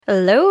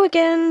Hello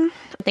again.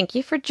 Thank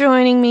you for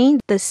joining me.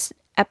 This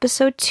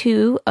episode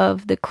 2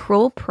 of The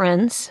Cruel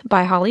Prince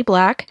by Holly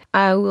Black.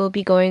 I will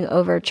be going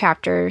over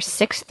chapters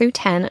 6 through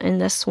 10 in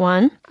this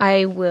one.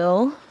 I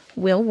will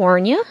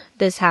warn you,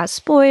 this has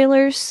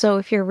spoilers, so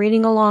if you're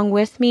reading along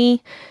with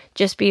me,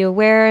 just be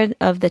aware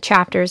of the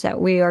chapters that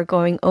we are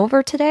going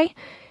over today.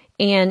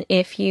 And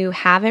if you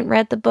haven't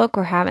read the book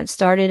or haven't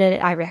started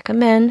it, I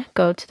recommend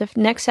go to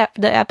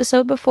the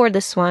episode before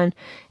this one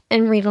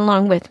and read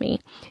along with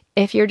me.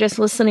 If you're just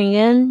listening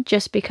in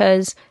just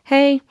because,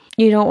 hey,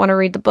 you don't want to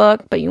read the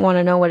book, but you want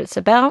to know what it's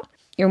about,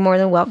 you're more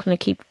than welcome to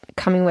keep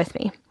coming with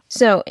me.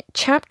 So,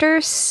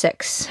 chapter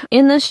 6.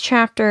 In this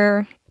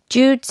chapter,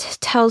 Jude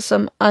tells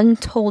some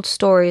untold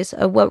stories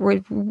of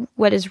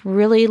what is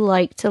really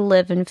like to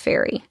live in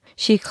fairy.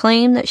 She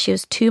claimed that she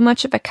was too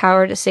much of a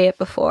coward to say it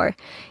before,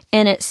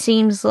 and it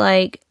seems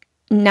like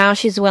now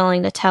she's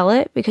willing to tell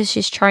it because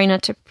she's trying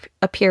not to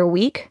appear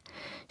weak.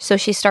 So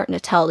she's starting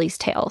to tell these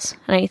tales.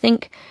 And I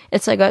think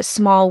it's like a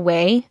small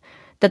way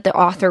that the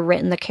author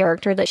written the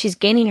character, that she's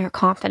gaining her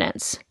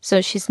confidence. So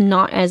she's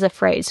not as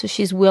afraid. So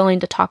she's willing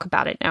to talk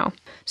about it now.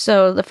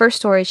 So the first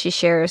story she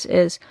shares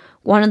is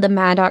one of the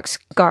Maddox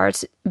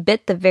guards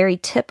bit the very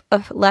tip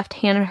of left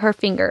hand of her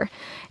finger.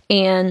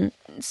 And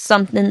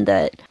something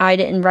that I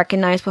didn't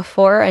recognize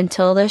before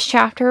until this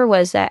chapter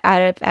was that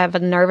out of a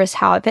nervous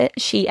habit,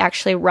 she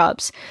actually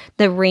rubs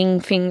the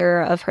ring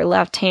finger of her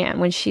left hand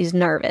when she's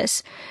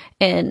nervous.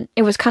 And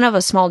it was kind of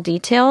a small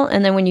detail.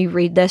 And then when you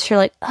read this, you're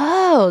like,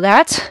 oh,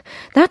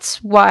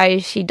 that's why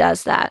she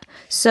does that.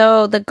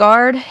 So the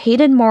guard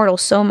hated Mortal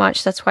so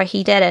much, that's why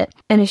he did it.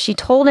 And if she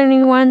told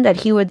anyone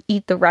that he would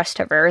eat the rest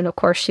of her, and of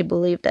course she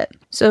believed it.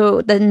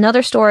 So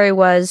another story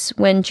was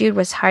when Jude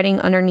was hiding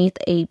underneath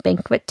a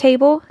banquet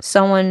table,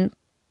 someone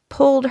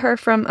pulled her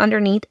from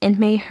underneath and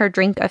made her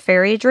drink a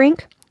fairy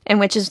drink.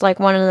 And which is like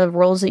one of the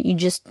rules that you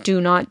just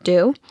do not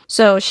do.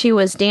 So she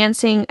was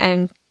dancing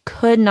and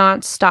could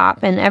not stop,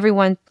 and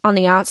everyone on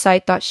the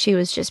outside thought she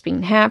was just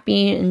being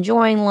happy,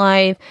 enjoying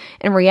life.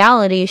 In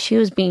reality, she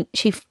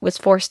was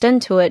forced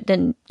into it,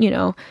 and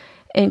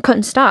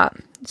couldn't stop.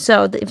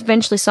 So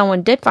eventually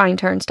someone did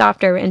find her and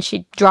stopped her, and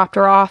she dropped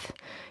her off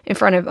in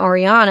front of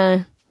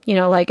Oriana,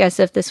 like as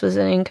if this was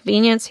an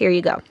inconvenience. Here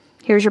you go.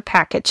 Here's your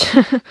package.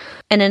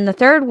 And then the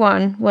third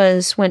one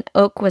was when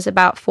Oak was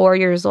about 4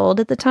 years old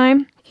at the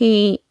time.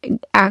 He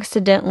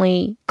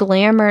accidentally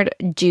glamored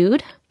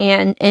Jude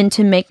and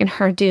into making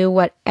her do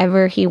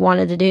whatever he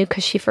wanted to do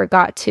because she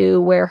forgot to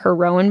wear her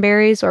rowan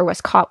berries or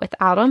was caught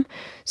without them.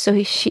 So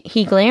he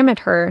glamored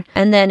her,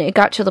 and then it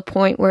got to the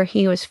point where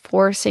he was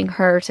forcing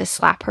her to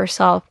slap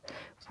herself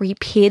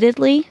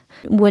repeatedly.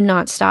 Would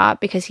not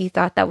stop because he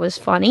thought that was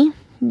funny.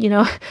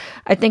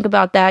 I think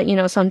about that,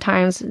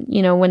 sometimes,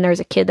 when there's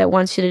a kid that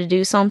wants you to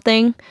do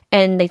something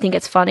and they think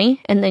it's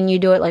funny, and then you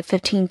do it like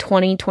 15,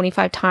 20,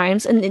 25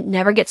 times, and it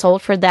never gets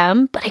old for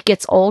them, but it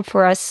gets old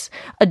for us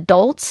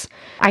adults.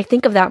 I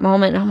think of that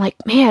moment and I'm like,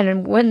 man,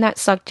 and wouldn't that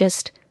suck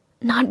just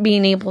not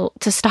being able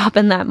to stop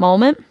in that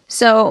moment?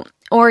 So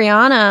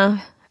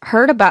Oriana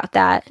heard about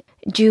that.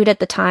 Jude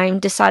at the time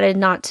decided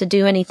not to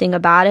do anything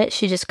about it.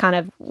 She just kind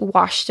of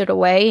washed it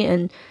away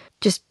and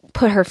just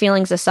put her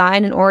feelings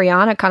aside, and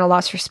Oriana kind of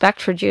lost respect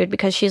for Jude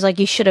because she's like,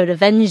 you should have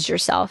avenged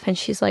yourself. And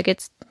she's like,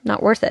 it's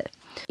not worth it.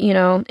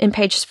 In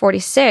page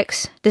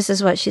 46, this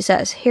is what she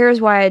says. Here's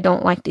why I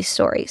don't like these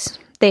stories.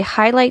 They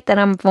highlight that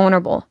I'm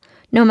vulnerable.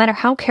 No matter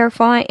how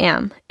careful I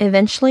am,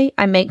 eventually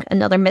I make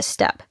another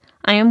misstep.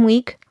 I am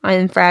weak. I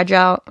am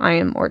fragile. I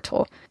am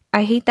mortal.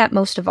 I hate that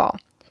most of all.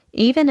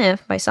 Even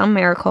if, by some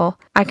miracle,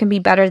 I can be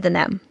better than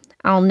them,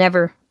 I'll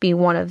never be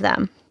one of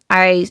them.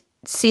 I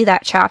see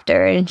that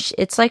chapter, and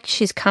it's like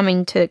she's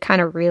coming to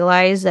kind of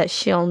realize that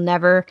she'll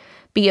never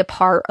be a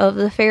part of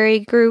the fairy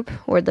group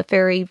or the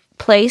fairy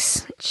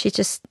place. She's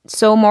just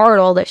so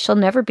mortal that she'll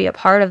never be a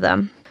part of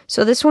them.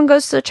 So this one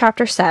goes to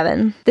chapter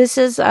 7. This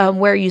is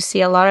where you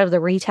see a lot of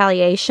the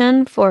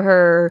retaliation for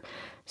her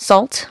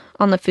salt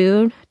on the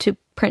food to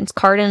Prince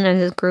Carden and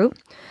his group.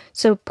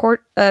 So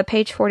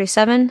page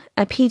 47,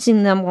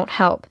 appeasing them won't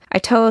help. I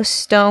tow a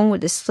stone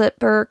with a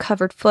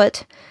slipper-covered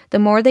foot. The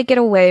more they get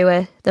away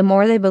with, the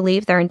more they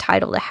believe they're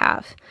entitled to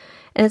have.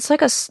 And it's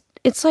like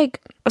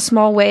a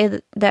small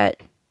way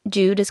that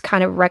Jude is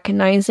kind of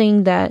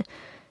recognizing that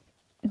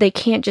they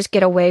can't just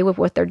get away with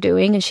what they're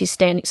doing, and she's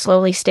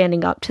slowly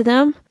standing up to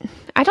them.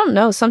 I don't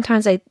know.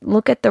 Sometimes I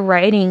look at the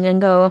writing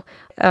and go,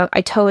 I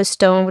tow a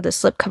stone with a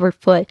slip-covered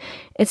foot.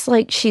 It's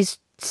like she's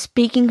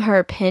speaking her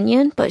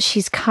opinion, but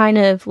she's kind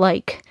of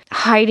like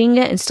hiding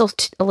it and still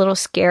a little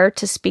scared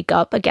to speak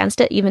up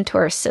against it, even to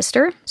her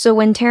sister. So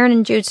when Taryn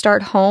and Jude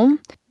start home,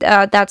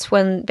 that's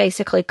when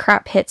basically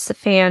crap hits the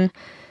fan.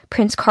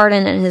 Prince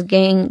Carden and his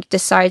gang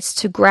decides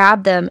to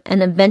grab them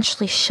and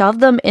eventually shove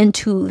them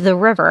into the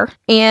river,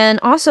 and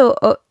also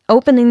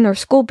opening their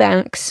school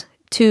banks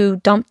to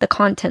dump the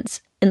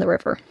contents in the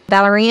river.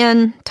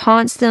 Valerian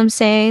taunts them,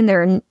 saying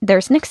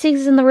there's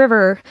nixies in the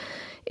river.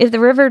 If the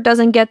river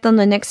doesn't get them,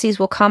 the Nixies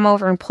will come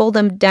over and pull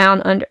them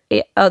down under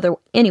other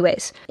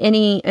anyways.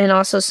 And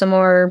also some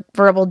more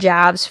verbal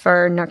jabs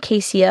for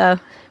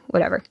Narcasia,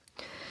 whatever.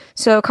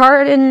 So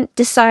Carden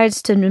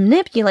decides to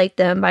manipulate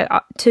them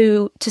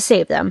to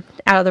save them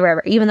out of the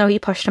river, even though he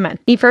pushed them in.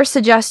 He first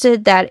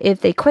suggested that if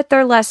they quit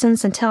their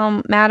lessons and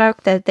tell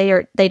Maddox that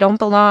they don't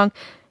belong,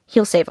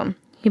 he'll save them.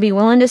 He'd be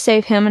willing to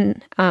save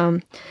him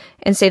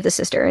and save the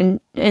sister.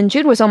 And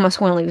Jude was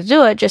almost willing to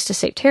do it just to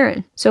save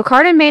Taryn. So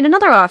Carden made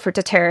another offer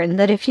to Taryn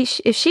that if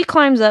she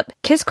climbs up,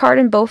 kiss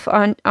Carden both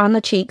on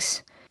the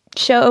cheeks,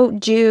 show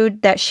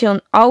Jude that she'll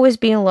always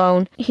be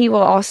alone, he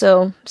will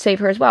also save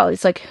her as well.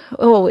 It's like,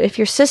 oh, if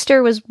your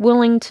sister was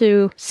willing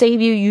to save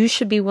you, you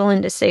should be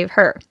willing to save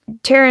her.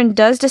 Taryn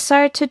does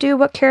decide to do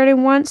what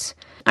Carden wants.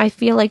 I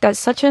feel like that's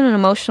such an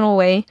emotional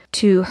way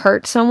to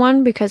hurt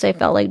someone, because I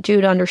felt like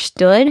Jude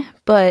understood,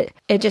 but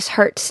it just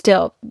hurt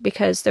still,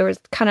 because there was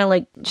kind of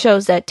like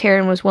shows that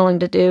Taryn was willing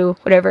to do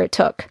whatever it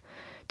took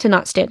to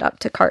not stand up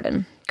to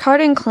Carden.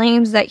 Carden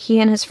claims that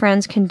he and his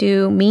friends can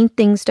do mean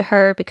things to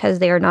her because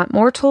they are not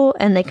mortal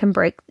and they can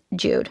break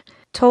Jude.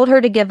 Told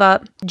her to give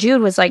up.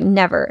 Jude was like,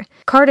 never.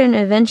 Carden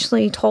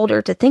eventually told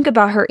her to think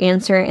about her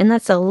answer, and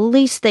that's the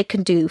least they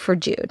could do for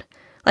Jude.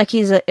 Like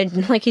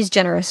he's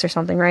generous or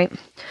something, right?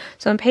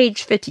 So on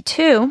page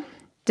 52,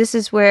 this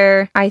is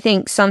where I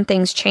think some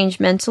things changed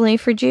mentally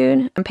for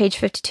Jude. On page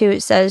 52,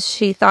 it says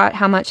she thought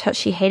how much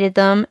she hated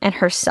them and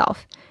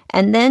herself.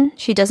 And then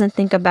she doesn't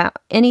think about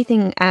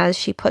anything as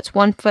she puts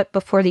one foot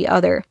before the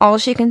other. All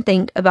she can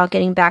think about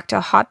getting back to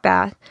a hot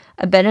bath,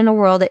 a bed in a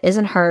world that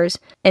isn't hers,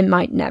 and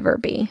might never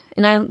be.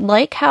 And I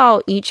like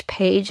how each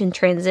page in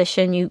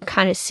transition, you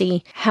kind of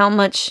see how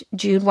much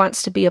Jude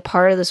wants to be a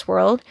part of this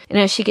world. And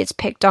as she gets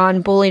picked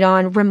on, bullied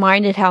on,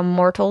 reminded how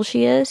mortal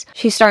she is,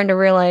 she's starting to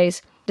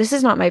realize, this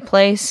is not my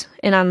place,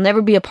 and I'll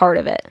never be a part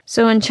of it.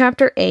 So in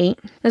chapter 8,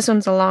 this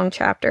one's a long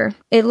chapter,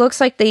 it looks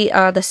like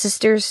the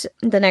sisters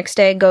the next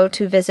day go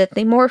to visit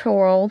the mortal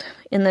world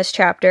in this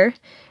chapter.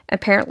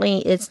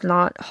 Apparently, it's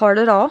not hard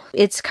at all.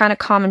 It's kind of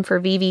common for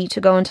Vivi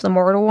to go into the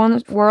mortal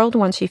world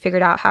once she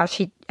figured out how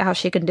she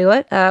can do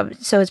it.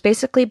 So it's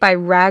basically by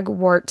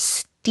ragwort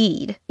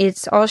steed.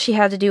 It's all she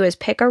had to do is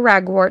pick a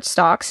ragwort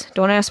stalks.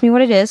 Don't ask me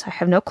what it is. I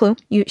have no clue.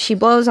 She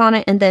blows on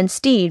it, and then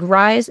steed,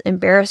 rise and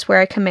bear us where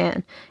I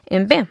command.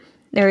 And bam,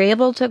 they're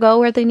able to go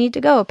where they need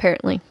to go,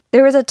 apparently.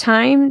 There was a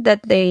time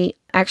that they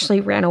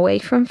actually ran away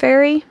from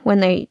Fairy when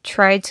they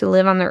tried to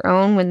live on their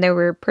own when they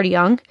were pretty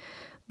young.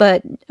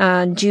 But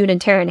Jude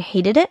and Taryn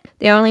hated it.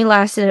 They only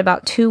lasted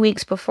about 2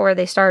 weeks before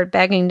they started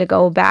begging to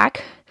go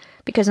back.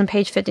 Because on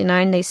page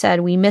 59, they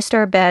said, we missed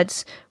our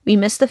beds, we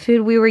missed the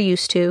food we were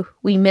used to,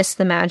 we missed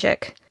the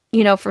magic.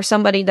 You know, for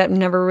somebody that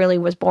never really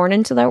was born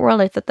into that world,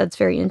 I thought that's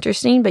very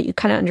interesting, but you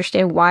kind of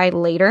understand why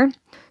later.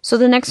 So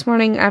the next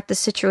morning, after the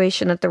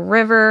situation at the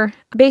river,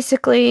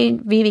 basically,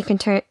 Vivi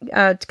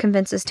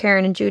convinces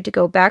Taryn and Jude to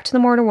go back to the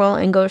mortal world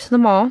and go to the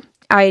mall.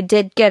 I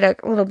did get a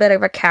little bit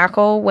of a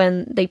cackle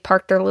when they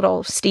parked their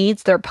little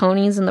steeds, their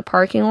ponies, in the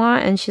parking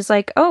lot, and she's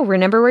like, oh,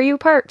 remember where you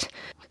parked?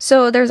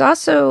 So there's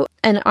also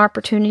an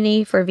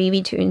opportunity for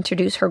Vivi to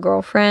introduce her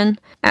girlfriend,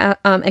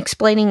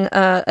 explaining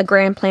a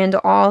grand plan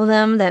to all of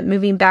them, that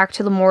moving back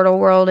to the mortal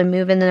world and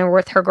moving there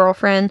with her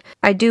girlfriend.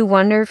 I do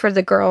wonder for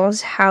the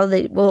girls how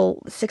they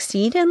will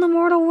succeed in the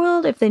mortal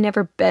world if they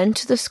never been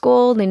to the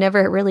school. They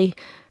never really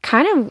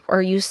kind of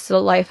are used to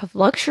the life of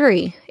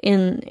luxury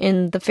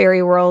in the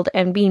fairy world,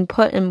 and being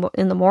put in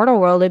the mortal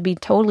world, it'd be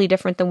totally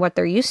different than what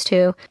they're used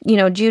to. You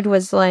know, Jude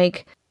was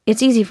like,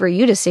 it's easy for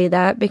you to say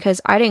that because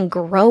I didn't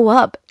grow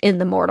up in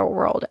the mortal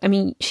world. I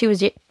mean, she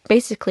was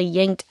basically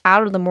yanked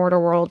out of the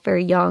mortal world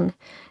very young,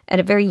 at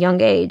a very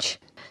young age.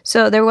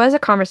 So there was a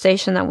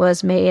conversation that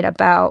was made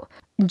about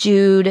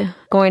Jude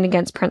going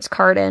against Prince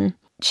Carden.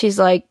 She's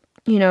like,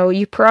 you know,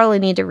 you probably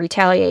need to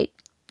retaliate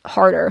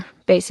harder,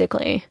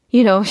 basically.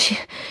 You know,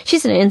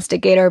 she's an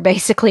instigator,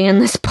 basically, in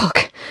this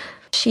book.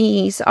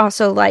 She's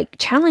also, like,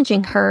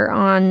 challenging her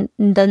on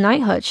the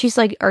knighthood. She's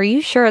like, are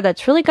you sure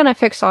that's really going to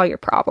fix all your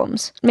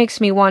problems? Makes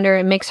me wonder,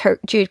 and makes her,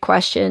 Jude,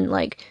 question,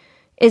 like,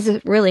 is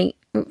it really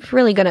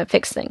going to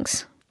fix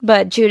things?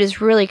 But Jude is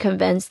really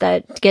convinced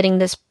that getting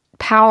this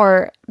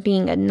power,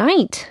 being a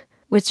knight,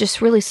 would just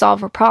really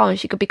solve her problem.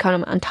 She could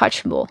become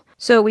untouchable.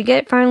 So we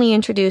get finally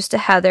introduced to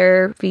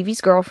Heather, Vivi's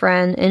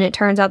girlfriend, and it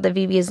turns out that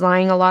Vivi is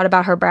lying a lot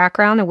about her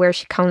background and where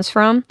she comes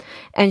from,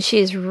 and she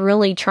is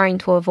really trying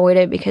to avoid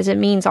it because it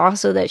means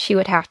also that she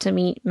would have to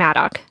meet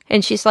Maddox,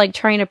 and she's like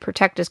trying to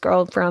protect this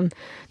girl from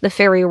the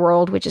fairy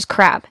world, which is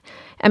crap.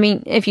 I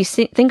mean, if you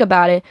think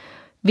about it,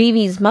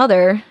 Vivi's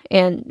mother,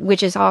 and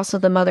which is also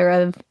the mother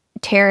of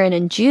Taryn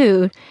and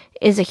Jude,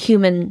 is a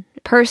human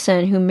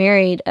person who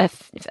married a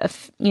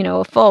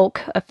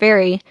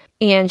fairy,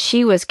 and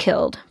she was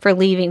killed for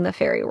leaving the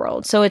fairy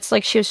world. So it's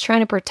like she was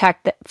trying to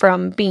protect that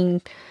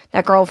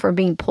girl from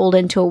being pulled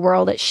into a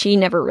world that she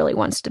never really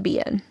wants to be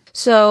in.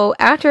 So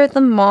after at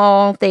the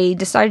mall, they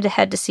decided to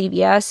head to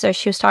CVS. So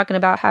she was talking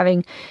about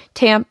getting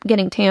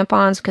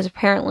tampons, because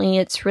apparently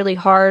it's really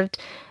hard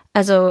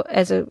as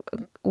a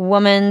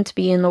woman to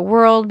be in the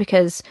world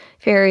because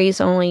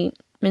fairies only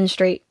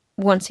menstruate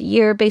once a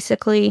year,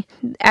 basically.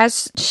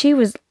 As she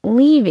was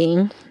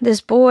leaving,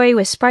 this boy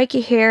with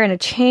spiky hair and a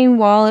chain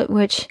wallet,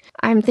 which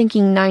I'm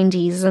thinking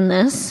 90s in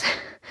this,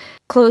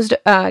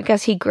 I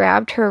guess he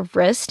grabbed her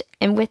wrist,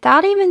 and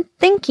without even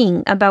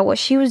thinking about what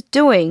she was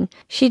doing,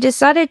 she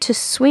decided to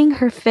swing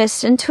her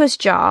fist into his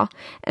jaw,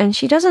 and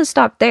she doesn't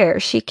stop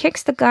there. She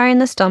kicks the guy in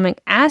the stomach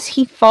as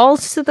he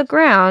falls to the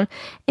ground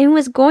and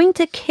was going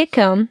to kick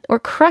him or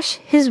crush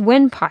his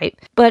windpipe,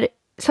 but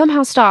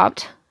somehow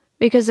stopped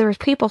because there was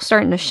people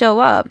starting to show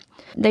up.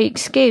 They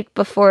escaped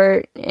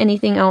before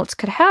anything else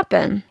could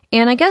happen.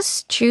 And I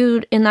guess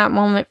Jude in that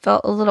moment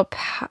felt a little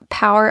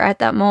power at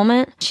that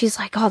moment. She's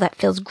like, oh, that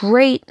feels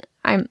great.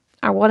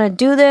 I want to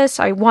do this.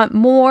 I want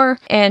more.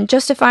 And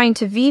justifying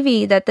to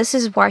Vivi that this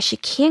is why she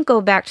can't go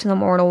back to the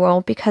mortal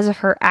world because of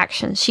her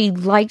actions. She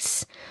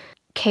likes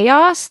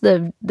chaos,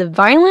 the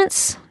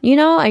violence,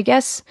 I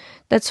guess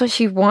that's what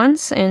she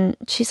wants. And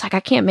she's like,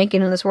 I can't make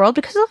it in this world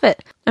because of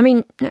it. I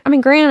mean,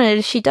 granted,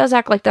 if she does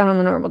act like that on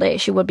a normal day,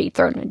 she would be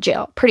thrown in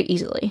jail pretty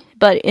easily.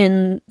 But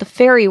in the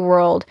fairy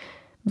world,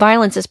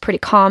 violence is pretty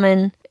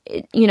common.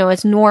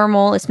 It's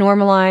normal, it's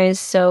normalized,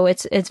 so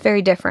it's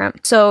very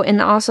different. So,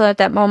 and also at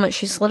that moment,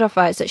 she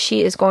solidifies that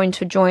she is going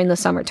to join the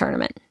summer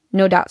tournament.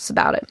 No doubts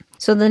about it.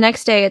 So the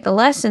next day at the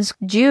lessons,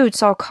 Jude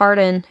saw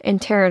Cardan and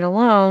Taryn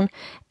alone,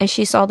 and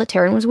she saw that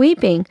Taryn was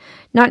weeping.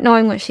 Not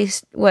knowing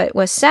what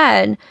was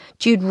said,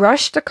 Jude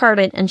rushed to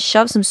Cardan and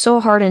shoves him so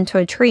hard into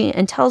a tree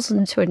and tells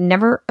him to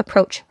never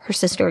approach her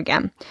sister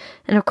again.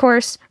 And of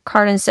course,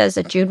 Cardan says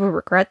that Jude will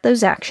regret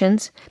those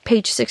actions.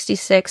 Page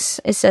 66,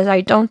 it says,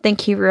 I don't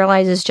think he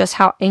realizes just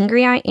how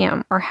angry I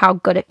am or how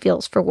good it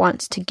feels for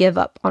once to give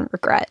up on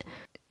regret.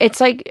 It's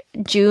like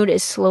Jude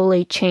is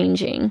slowly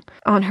changing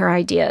on her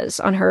ideas,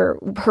 on her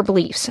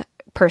beliefs,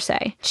 per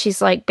se.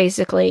 She's like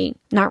basically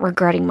not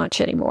regretting much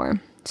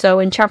anymore. So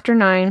in chapter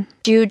 9,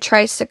 Jude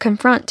tries to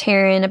confront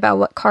Taryn about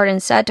what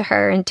Cardan said to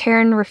her, and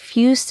Taryn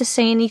refused to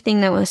say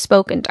anything that was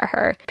spoken to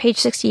her. Page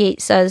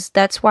 68 says,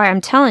 that's why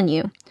I'm telling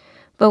you.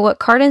 But what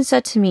Cardan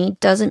said to me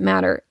doesn't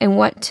matter, and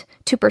what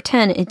to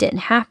pretend it didn't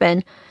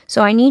happen.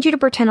 So I need you to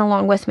pretend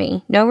along with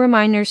me. No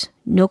reminders,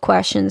 no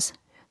questions,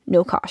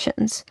 no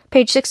cautions.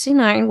 Page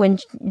 69, when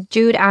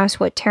Jude asks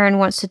what Taryn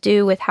wants to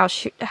do with how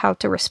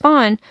to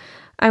respond,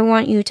 I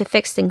want you to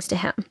fix things to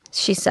him,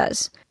 she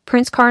says.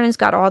 Prince Cardan's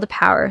got all the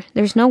power.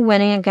 There's no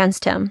winning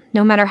against him,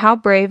 no matter how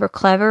brave or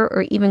clever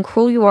or even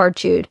cruel you are,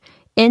 Jude.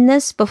 End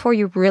this before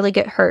you really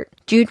get hurt.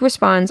 Jude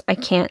responds, I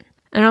can't.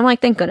 And I'm like,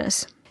 thank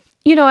goodness.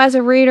 As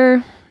a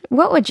reader,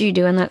 what would you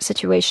do in that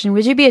situation?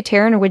 Would you be a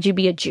Taryn or would you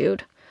be a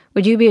Jude?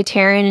 Would you be a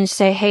Taryn and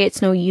say, hey,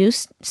 it's no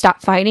use,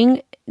 stop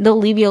fighting, they'll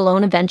leave you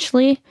alone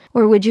eventually?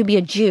 Or would you be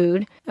a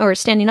Jude, or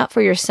standing up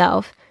for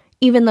yourself,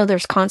 even though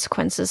there's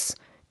consequences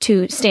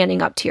to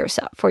standing up to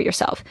for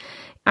yourself?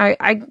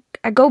 I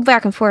go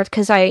back and forth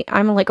because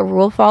I'm like a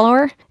rule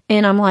follower,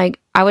 and I'm like,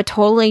 I would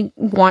totally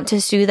want to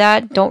do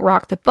that. Don't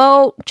rock the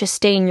boat, just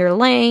stay in your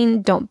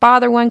lane, don't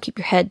bother one, keep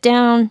your head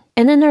down.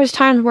 And then there's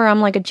times where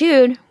I'm like a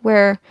Jude,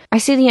 where I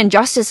see the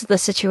injustice of the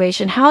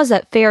situation. How is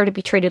that fair to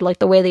be treated like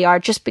the way they are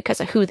just because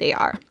of who they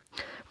are?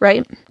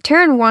 Right?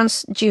 Taryn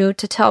wants Jude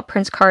to tell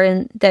Prince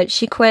Cardan that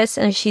she quits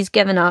and she's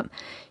given up.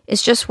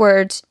 It's just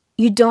words.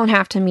 You don't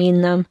have to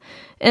mean them.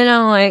 And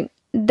I'm like,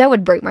 that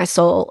would break my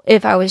soul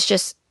if I was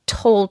just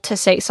told to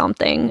say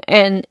something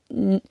and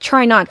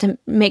try not to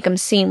make them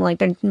seem like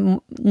there's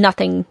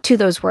nothing to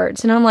those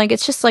words. And I'm like,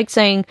 it's just like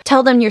saying,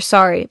 tell them you're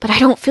sorry, but I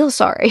don't feel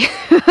sorry.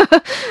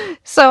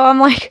 So I'm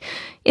like,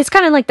 it's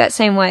kind of like that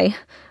same way.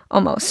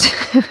 Almost.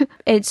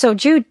 So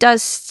Jude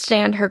does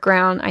stand her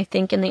ground, I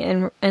think, in the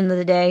end of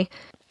the day.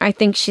 I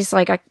think she's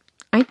like,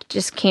 I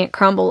just can't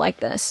crumble like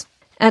this.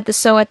 At the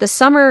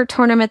summer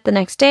tournament the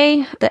next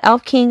day, the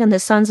Elf King and the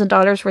sons and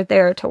daughters were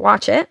there to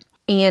watch it.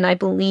 And I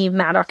believe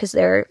Maddox is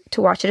there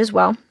to watch it as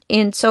well.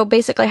 And so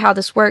basically how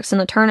this works in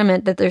the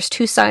tournament, that there's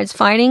 2 sides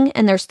fighting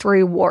and there's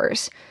 3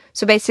 wars.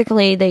 So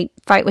basically they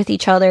fight with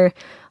each other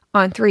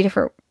on 3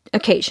 different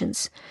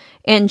occasions.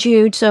 And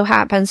Jude so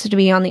happens to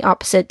be on the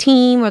opposite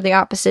team or the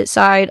opposite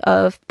side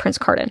of Prince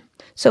Cardan.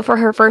 So for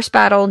her first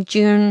battle,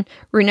 June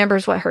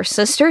remembers what her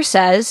sister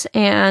says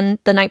and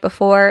the night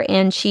before,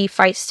 and she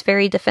fights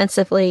very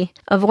defensively,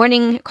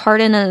 avoiding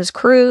Cardan and his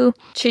crew.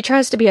 She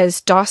tries to be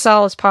as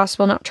docile as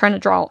possible, not trying to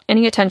draw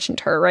any attention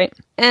to her, right?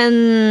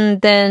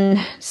 And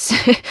then,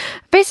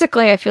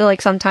 basically, I feel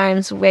like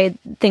sometimes the way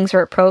things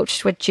are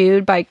approached with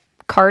Jude by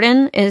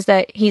Cardan is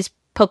that he's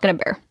poking a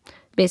bear,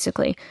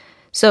 basically.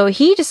 So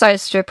he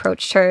decides to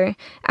approach her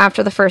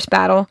after the first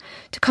battle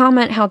to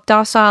comment how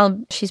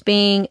docile she's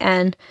being,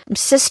 and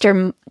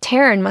Sister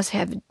Taryn must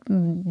have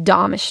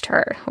domished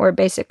her, or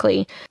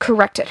basically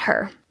corrected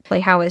her.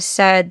 Like how it's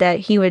said that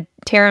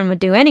Taryn would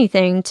do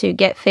anything to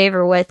get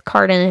favor with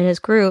Cardan and his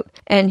group,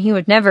 and he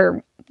would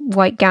never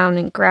white gown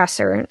and grass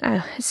her.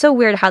 It's so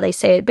weird how they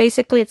say it.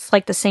 Basically, it's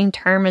like the same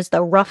term as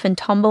the rough and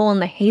tumble in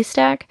the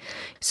haystack.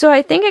 So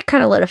I think it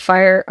kind of lit a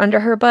fire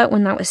under her butt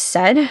when that was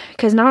said,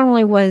 because not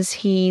only was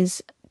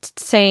he's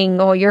saying,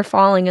 oh, you're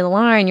falling in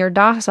line, you're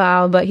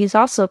docile, but he's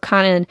also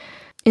kind of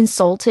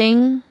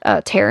insulting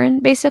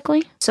Taryn,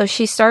 basically. So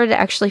she started to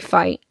actually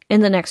fight. In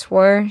the next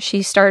war,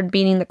 she started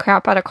beating the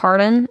crap out of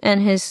Carden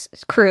and his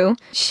crew.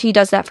 She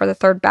does that for the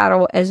third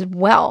battle as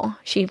well.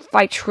 She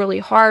fights really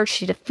hard.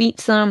 She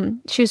defeats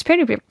them. She was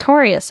pretty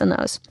victorious in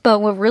those. But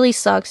what really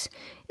sucks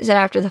is that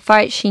after the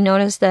fight, she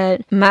noticed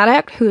that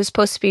Maddox, who was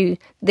supposed to be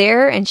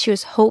there and she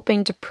was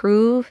hoping to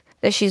prove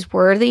that she's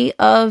worthy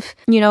of,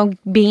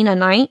 being a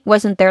knight,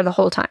 wasn't there the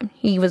whole time.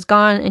 He was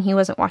gone and he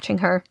wasn't watching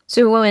her.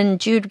 So when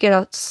Jude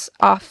gets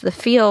off the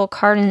field,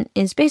 Carden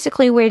is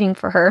basically waiting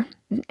for her.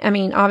 I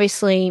mean,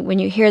 obviously, when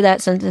you hear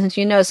that sentence,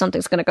 you know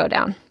something's going to go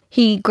down.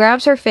 He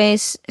grabs her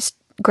face,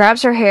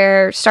 grabs her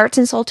hair, starts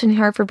insulting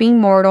her for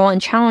being mortal,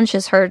 and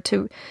challenges her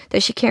to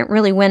that she can't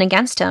really win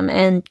against him.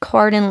 And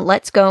Carden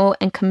lets go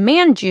and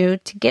commands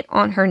Jude to get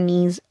on her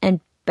knees and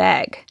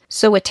beg.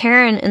 So with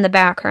Taryn in the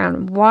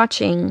background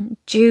watching,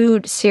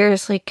 Jude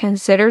seriously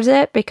considers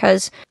it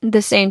because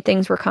the same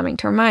things were coming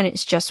to her mind.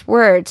 It's just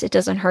words. It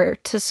doesn't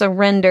hurt to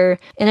surrender.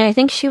 And I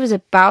think she was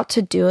about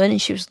to do it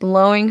and she was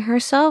lowering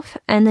herself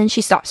and then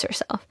she stops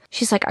herself.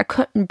 She's like, I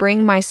couldn't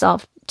bring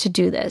myself to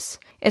do this.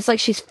 It's like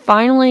she's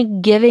finally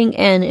giving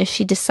in as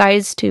she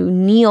decides to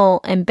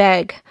kneel and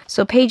beg.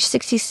 So page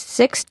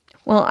 66,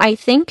 well, I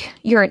think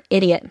you're an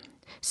idiot.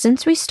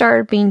 Since we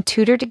started being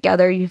tutored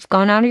together, you've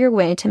gone out of your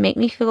way to make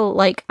me feel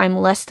like I'm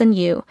less than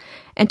you,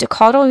 and to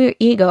coddle your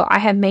ego, I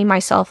have made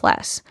myself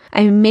less.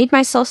 I have made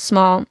myself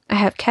small, I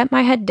have kept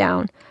my head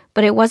down,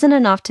 but it wasn't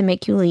enough to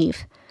make you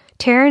leave.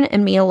 Taryn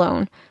and me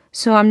alone.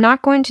 So I'm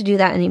not going to do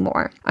that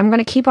anymore. I'm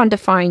going to keep on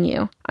defying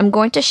you. I'm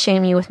going to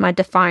shame you with my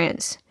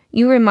defiance.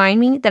 You remind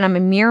me that I'm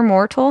a mere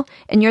mortal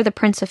and you're the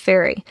Prince of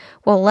Fairy.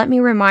 Well, let me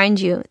remind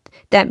you,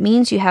 that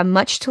means you have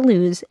much to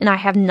lose and I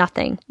have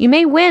nothing. You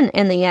may win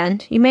in the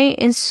end. You may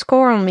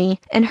scorn me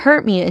and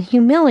hurt me and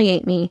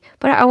humiliate me,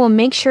 but I will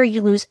make sure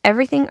you lose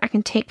everything I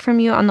can take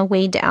from you on the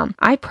way down.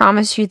 I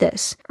promise you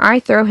this. I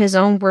throw his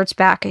own words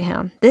back at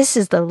him. This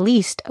is the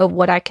least of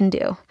what I can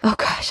do. Oh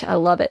gosh, I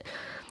love it.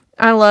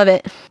 I love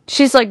it.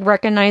 She's like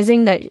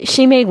recognizing that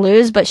she may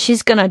lose, but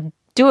she's gonna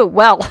do it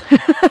well.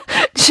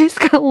 She's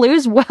gonna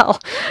lose well.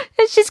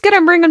 And she's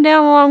gonna bring him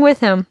down along with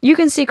him. You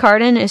can see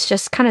Carden is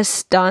just kind of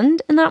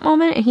stunned in that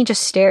moment and he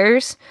just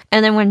stares.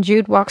 And then when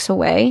Jude walks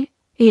away,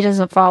 he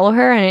doesn't follow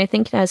her. And I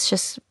think he's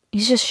just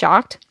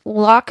shocked.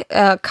 Locke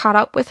caught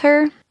up with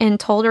her and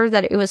told her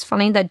that it was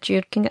funny that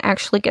Jude can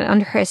actually get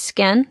under his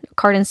skin,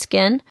 Carden's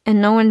skin,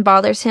 and no one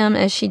bothers him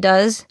as she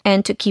does,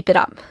 and to keep it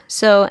up.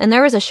 So, and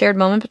there was a shared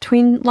moment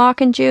between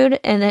Locke and Jude,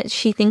 and that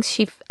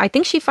I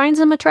think she finds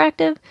him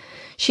attractive.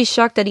 She's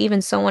shocked that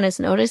even someone is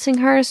noticing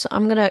her, so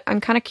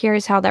I'm kind of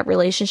curious how that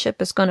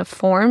relationship is going to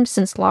form,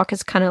 since Locke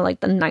is kind of like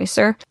the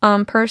nicer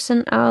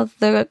person out of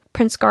the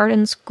Prince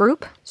Gardens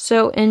group.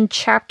 So in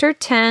chapter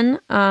 10,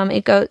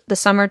 the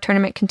summer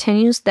tournament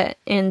continues,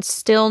 and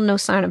still no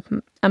sign of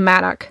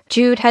Maddox.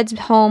 Jude heads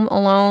home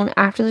alone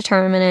after the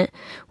tournament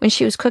when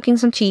she was cooking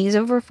some cheese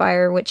over a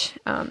fire, which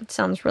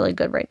sounds really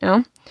good right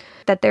now.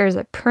 That there is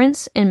a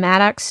prince in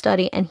Maddox's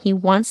study and he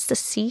wants to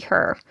see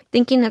her.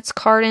 Thinking it's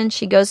Carden,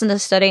 she goes into the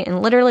study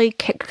and literally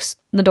kicks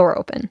the door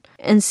open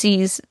and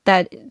sees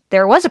that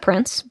there was a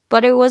prince,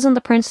 but it wasn't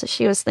the prince that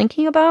she was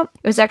thinking about.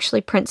 It was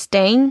actually Prince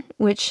Dane,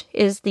 which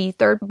is the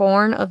third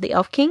born of the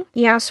Elf King.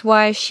 He asks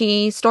why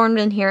she stormed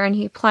in here and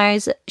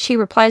she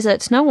replies that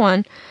it's no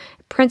one.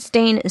 Prince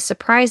Dane is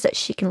surprised that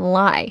she can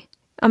lie.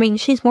 I mean,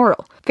 she's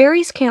mortal.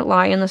 Fairies can't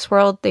lie in this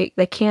world. They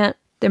can't.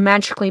 They're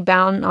magically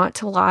bound not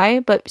to lie,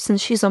 but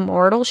since she's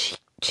immortal,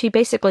 she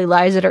basically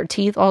lies at her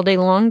teeth all day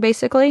long,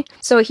 basically.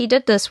 So he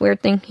did this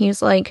weird thing. He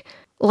was like,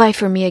 lie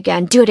for me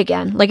again, do it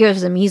again. Like it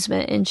was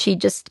amusement, and she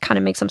just kind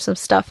of makes some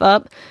stuff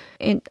up,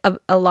 and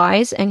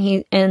lies,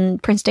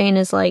 and Prince Dane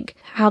is like,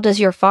 how does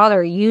your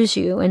father use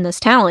you in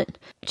this talent?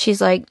 She's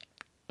like,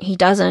 he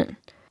doesn't.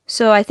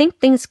 So I think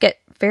things get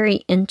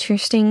very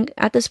interesting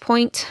at this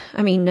point.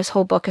 I mean, this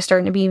whole book is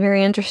starting to be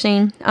very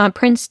interesting.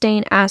 Prince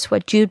Dane asks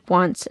what Jude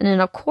wants, and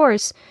then of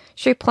course,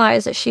 she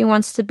replies that she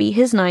wants to be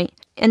his knight.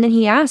 And then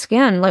he asks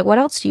again, like, what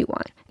else do you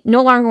want?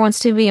 No longer wants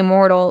to be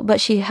immortal, but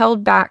she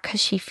held back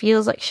because she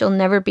feels like she'll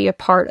never be a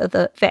part of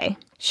the Fae.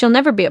 She'll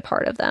never be a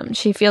part of them.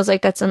 She feels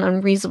like that's an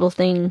unreasonable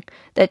thing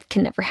that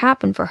can never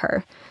happen for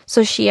her.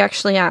 So she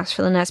actually asks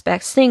for the next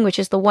best thing, which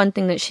is the one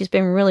thing that she's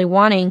been really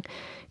wanting,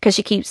 because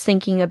she keeps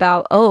thinking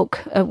about Oak,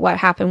 of what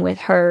happened with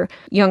her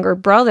younger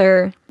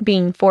brother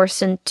being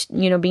forced and,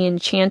 being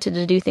enchanted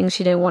to do things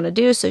she didn't want to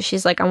do. So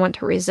she's like, I want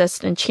to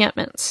resist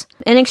enchantments.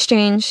 In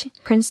exchange,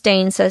 Prince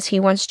Dane says he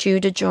wants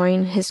Jude to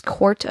join his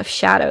court of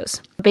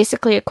shadows,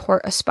 basically a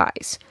court of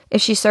spies.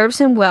 If she serves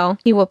him well,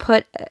 he will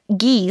put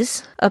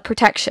Geese of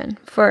protection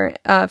from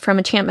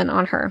enchantment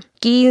on her.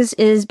 Geese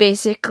is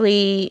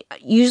basically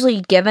usually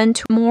given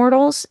to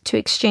mortals to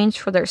exchange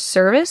for their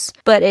service,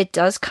 but it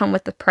does come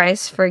with the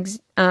price. For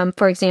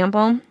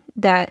example,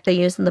 that they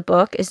use in the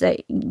book is that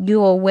you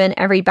will win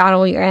every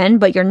battle you're in,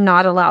 but you're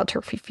not allowed to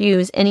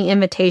refuse any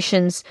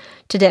invitations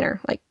to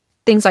dinner, like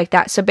things like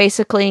that. So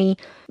basically,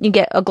 you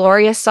get a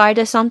glorious side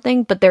to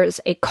something, but there's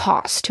a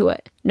cost to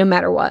it, no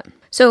matter what.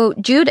 So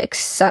Jude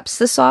accepts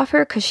this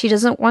offer because she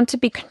doesn't want to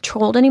be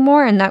controlled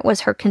anymore, and that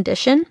was her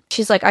condition.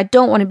 She's like, I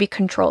don't want to be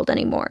controlled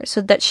anymore.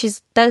 So that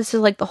is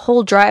like the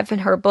whole drive in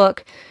her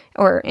book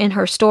or in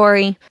her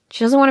story.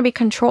 She doesn't want to be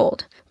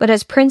controlled. But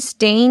as Prince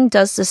Dane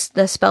does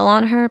the spell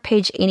on her,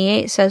 page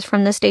 88 says,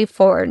 from this day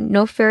forward,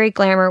 no fairy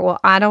glamour will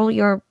addle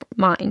your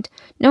mind.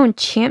 No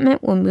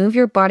enchantment will move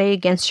your body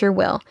against your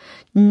will.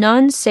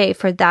 None save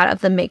for that of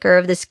the maker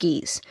of the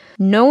skis.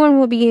 No one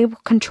will be able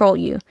to control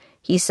you,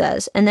 he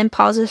says, and then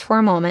pauses for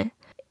a moment,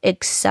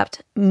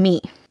 except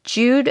me.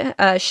 Jude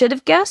should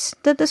have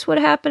guessed that this would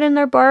happen in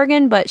their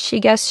bargain, but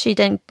she guessed she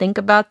didn't think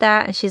about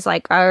that, and she's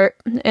like,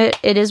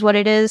 it is what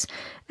it is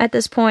at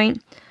this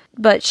point.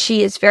 But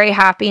she is very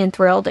happy and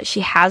thrilled that she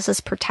has this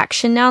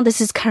protection now.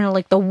 This is kind of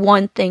like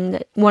one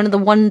of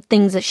the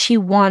things that she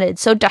wanted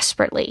so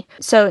desperately.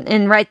 So,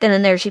 and right then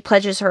and there, she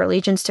pledges her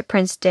allegiance to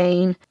Prince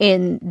Dane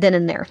then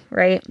and there,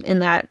 right? In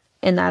that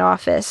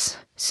office.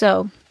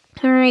 So,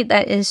 all right,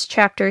 that is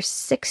chapter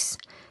 6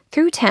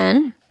 through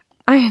 10.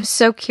 I am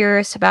so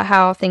curious about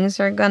how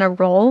things are going to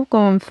roll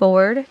going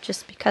forward,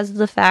 just because of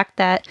the fact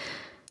that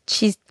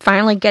she's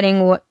finally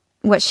getting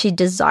what she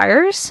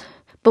desires.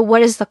 But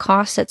what is the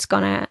cost that's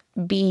going to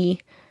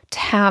be to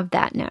have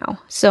that now?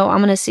 So I'm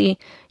going to see,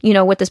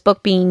 with this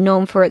book being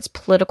known for its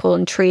political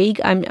intrigue,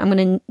 I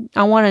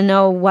want to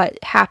know what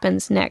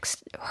happens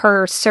next,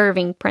 her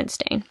serving Prince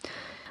Dane.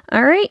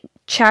 All right,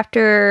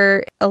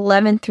 chapter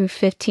 11 through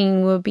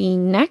 15 will be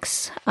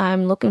next.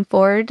 I'm looking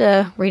forward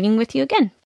to reading with you again.